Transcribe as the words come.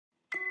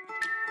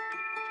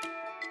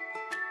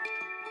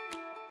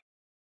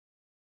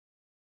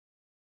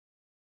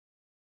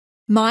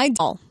My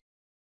doll.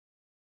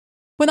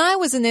 When I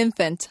was an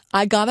infant,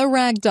 I got a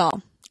rag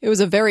doll. It was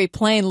a very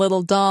plain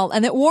little doll,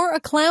 and it wore a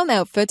clown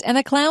outfit and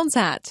a clown's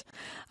hat.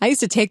 I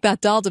used to take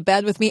that doll to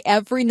bed with me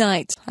every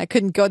night. I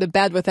couldn't go to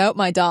bed without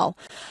my doll.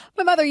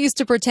 My mother used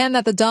to pretend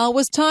that the doll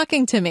was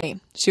talking to me.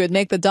 She would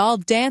make the doll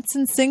dance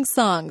and sing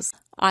songs.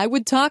 I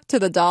would talk to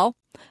the doll.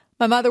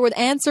 My mother would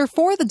answer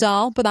for the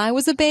doll, but I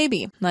was a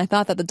baby, and I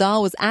thought that the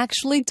doll was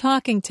actually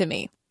talking to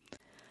me.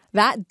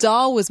 That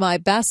doll was my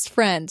best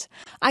friend.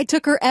 I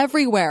took her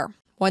everywhere.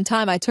 One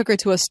time I took her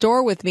to a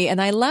store with me,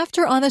 and I left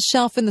her on a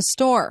shelf in the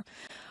store.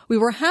 We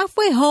were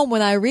halfway home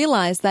when I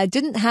realized that I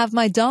didn't have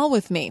my doll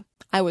with me.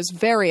 I was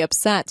very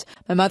upset.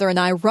 My mother and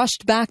I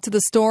rushed back to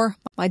the store.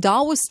 My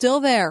doll was still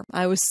there.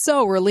 I was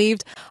so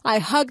relieved. I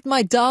hugged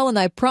my doll and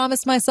I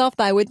promised myself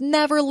that I would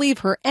never leave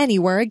her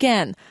anywhere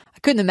again. I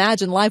couldn't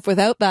imagine life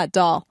without that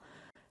doll.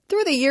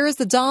 Through the years,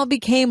 the doll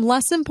became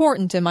less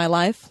important in my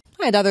life.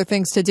 I had other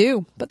things to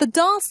do, but the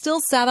doll still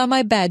sat on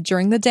my bed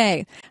during the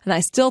day, and I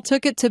still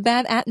took it to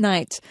bed at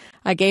night.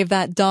 I gave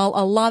that doll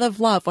a lot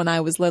of love when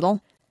I was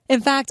little. In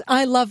fact,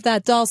 I love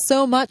that doll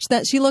so much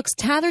that she looks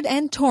tattered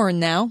and torn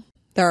now.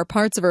 There are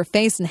parts of her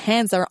face and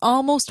hands that are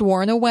almost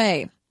worn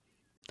away.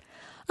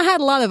 I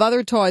had a lot of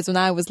other toys when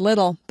I was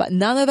little, but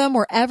none of them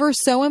were ever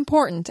so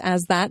important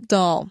as that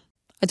doll.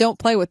 I don't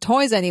play with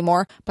toys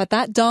anymore, but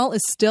that doll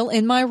is still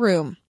in my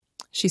room.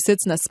 She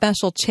sits in a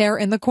special chair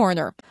in the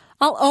corner.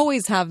 I'll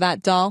always have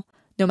that doll.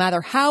 No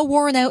matter how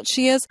worn out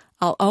she is,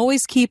 I'll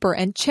always keep her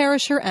and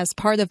cherish her as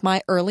part of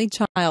my early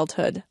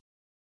childhood.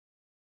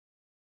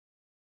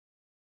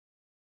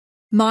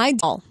 My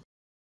doll.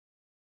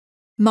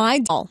 My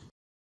doll.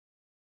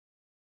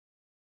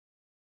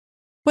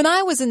 When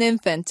I was an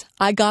infant,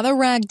 I got a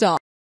rag doll.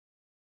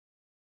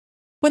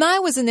 When I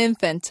was an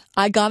infant,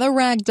 I got a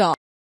rag doll.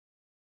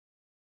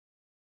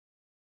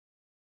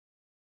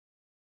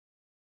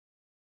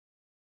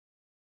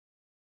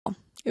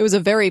 It was a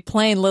very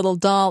plain little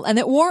doll, and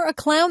it wore a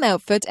clown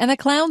outfit and a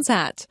clown's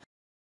hat.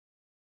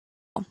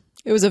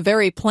 It was a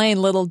very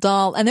plain little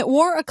doll, and it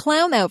wore a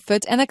clown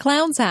outfit and a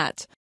clown's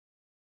hat.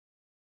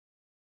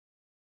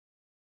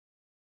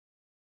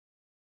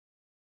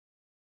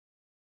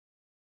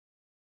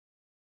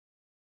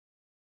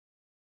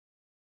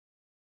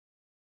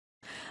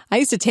 I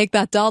used to take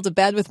that doll to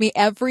bed with me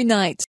every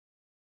night.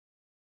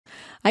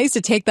 I used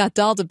to take that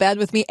doll to bed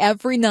with me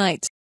every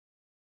night.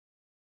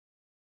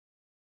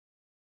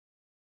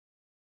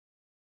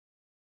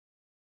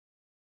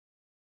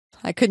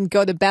 I couldn't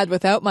go to bed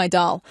without my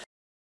doll.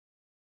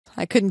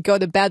 I couldn't go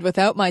to bed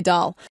without my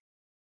doll.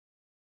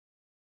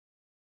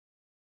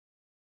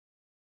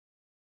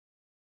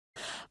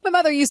 My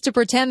mother used to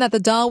pretend that the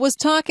doll was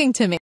talking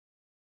to me.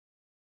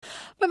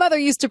 My mother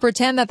used to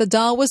pretend that the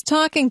doll was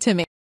talking to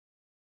me.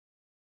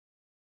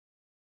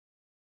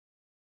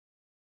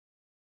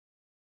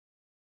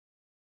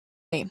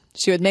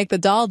 She would make the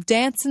doll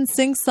dance and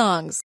sing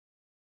songs.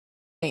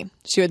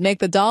 She would make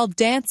the doll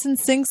dance and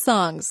sing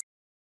songs.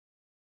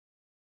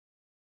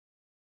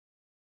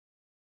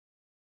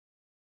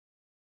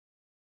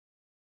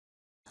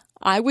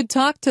 I would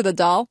talk to the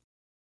doll.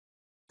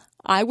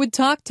 I would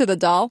talk to the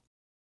doll.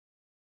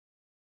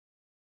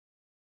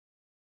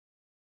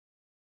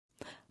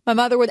 My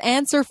mother would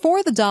answer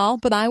for the doll,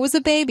 but I was a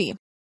baby.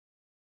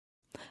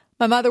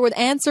 My mother would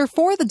answer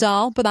for the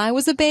doll, but I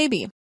was a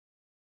baby.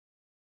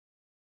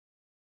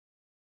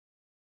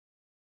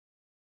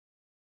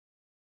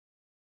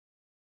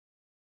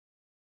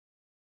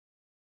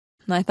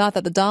 And I thought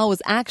that the doll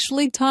was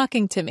actually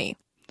talking to me.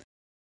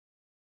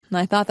 And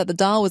I thought that the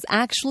doll was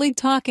actually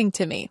talking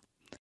to me.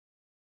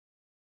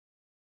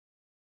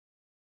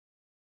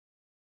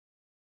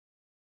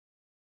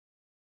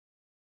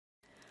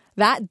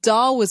 That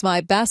doll was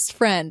my best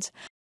friend.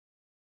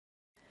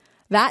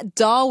 That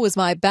doll was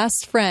my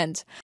best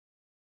friend.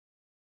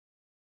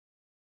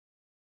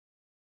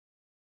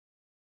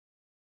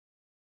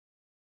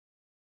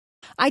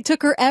 I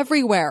took her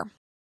everywhere.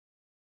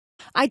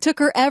 I took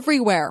her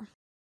everywhere.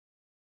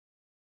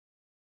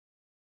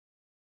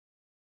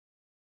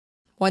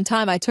 One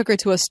time I took her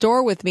to a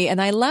store with me,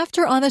 and I left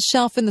her on a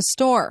shelf in the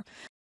store.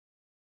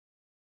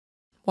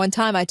 One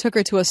time I took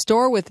her to a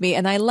store with me,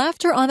 and I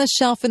left her on a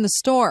shelf in the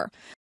store.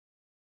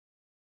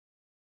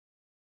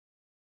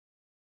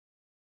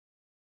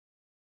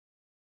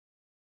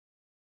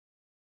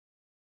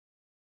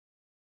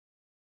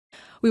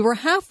 We were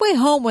halfway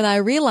home when I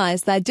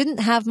realized that I didn't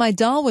have my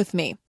doll with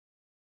me.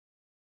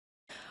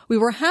 We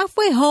were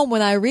halfway home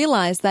when I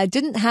realized that I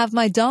didn't have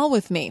my doll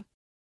with me.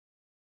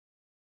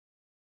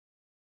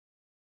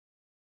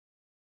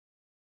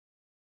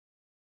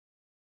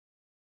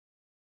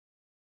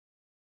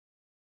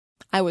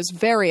 I was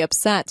very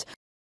upset.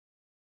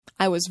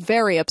 I was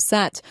very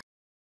upset.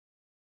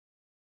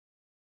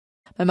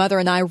 My mother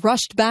and I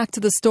rushed back to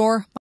the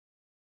store.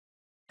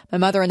 My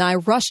mother and I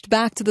rushed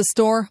back to the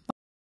store.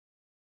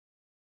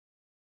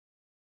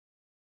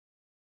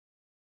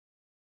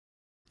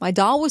 My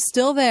doll was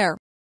still there.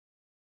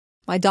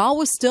 My doll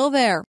was still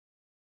there.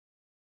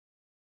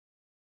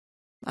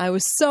 I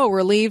was so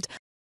relieved.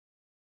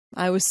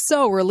 I was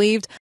so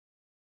relieved.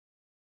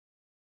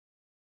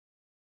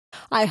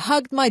 I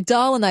hugged my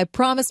doll and I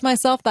promised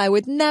myself that I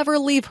would never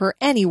leave her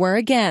anywhere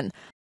again.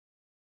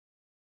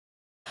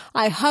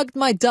 I hugged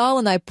my doll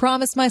and I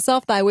promised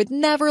myself that I would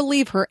never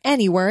leave her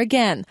anywhere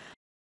again.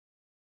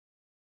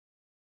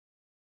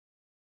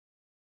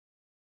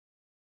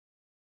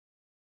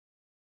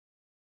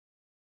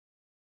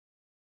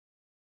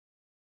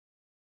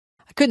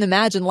 I couldn't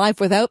imagine life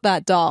without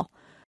that doll.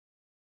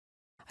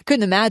 I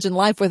couldn't imagine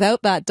life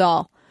without that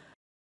doll.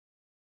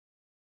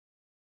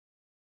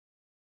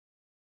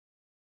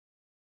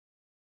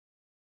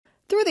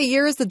 Through the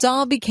years, the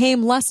doll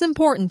became less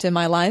important in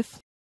my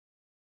life.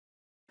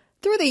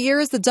 Through the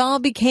years, the doll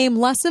became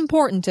less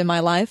important in my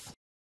life.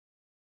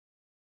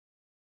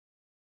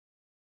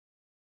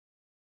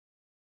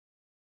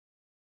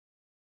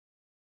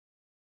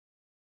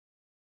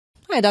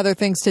 I had other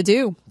things to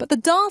do, but the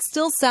doll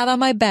still sat on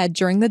my bed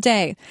during the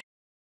day.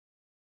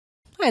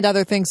 I had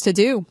other things to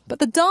do, but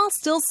the doll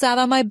still sat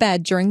on my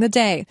bed during the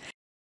day.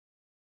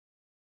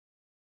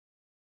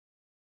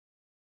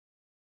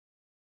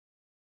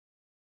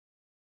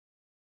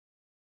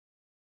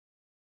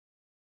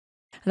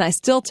 And I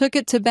still took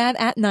it to bed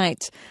at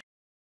night.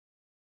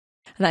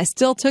 And I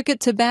still took it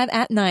to bed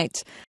at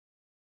night.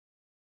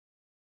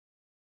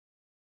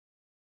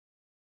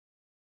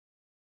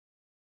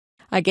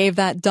 I gave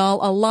that doll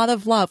a lot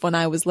of love when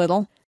I was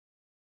little.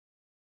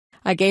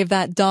 I gave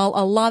that doll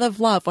a lot of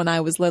love when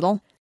I was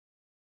little.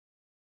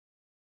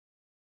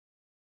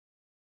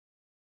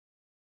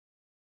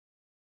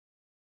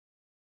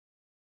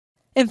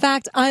 In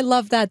fact, I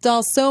love that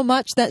doll so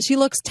much that she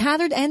looks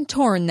tattered and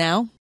torn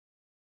now.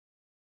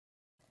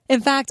 In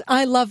fact,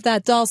 I love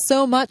that doll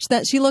so much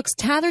that she looks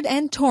tattered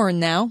and torn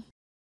now.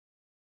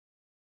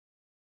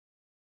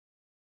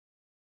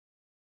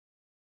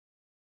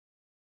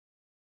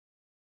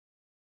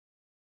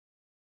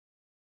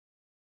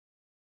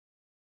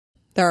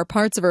 There are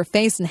parts of her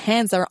face and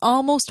hands that are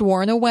almost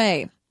worn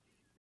away.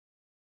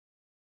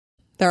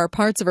 There are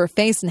parts of her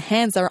face and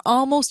hands that are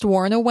almost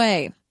worn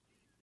away.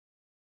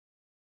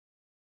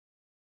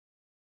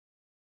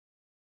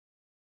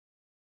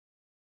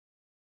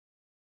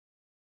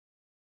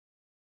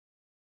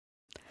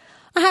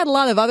 I had a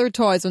lot of other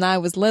toys when I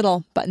was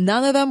little, but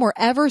none of them were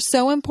ever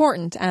so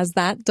important as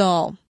that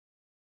doll.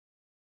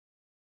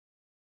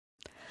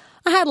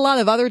 I had a lot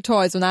of other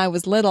toys when I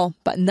was little,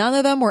 but none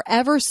of them were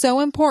ever so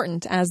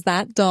important as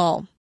that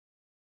doll.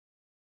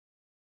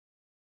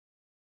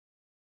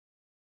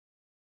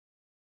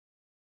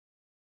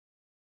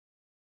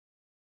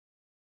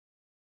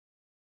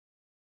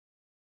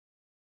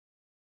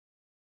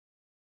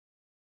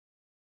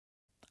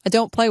 I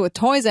don't play with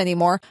toys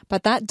anymore,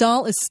 but that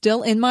doll is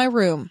still in my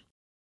room.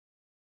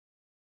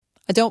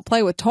 I don't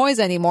play with toys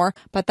anymore,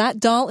 but that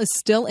doll is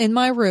still in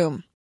my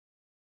room.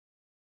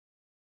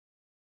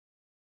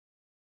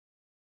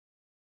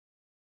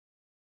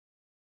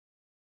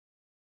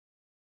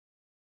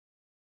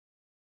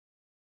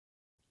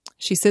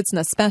 She sits in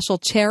a special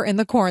chair in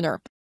the corner.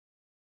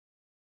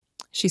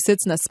 She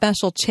sits in a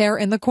special chair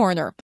in the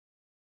corner.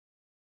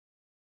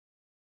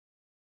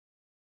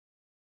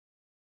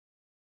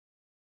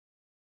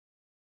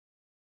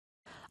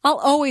 I'll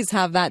always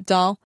have that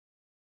doll.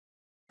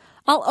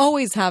 I'll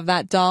always have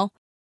that doll.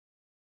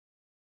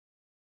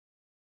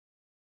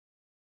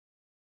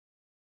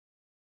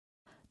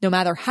 No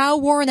matter how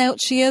worn out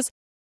she is,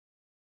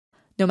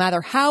 no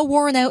matter how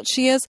worn out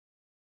she is,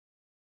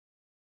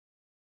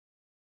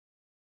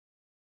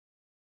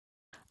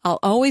 I'll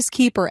always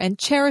keep her and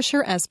cherish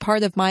her as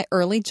part of my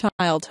early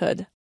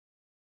childhood.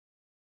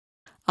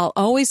 I'll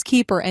always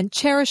keep her and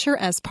cherish her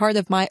as part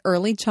of my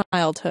early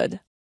childhood.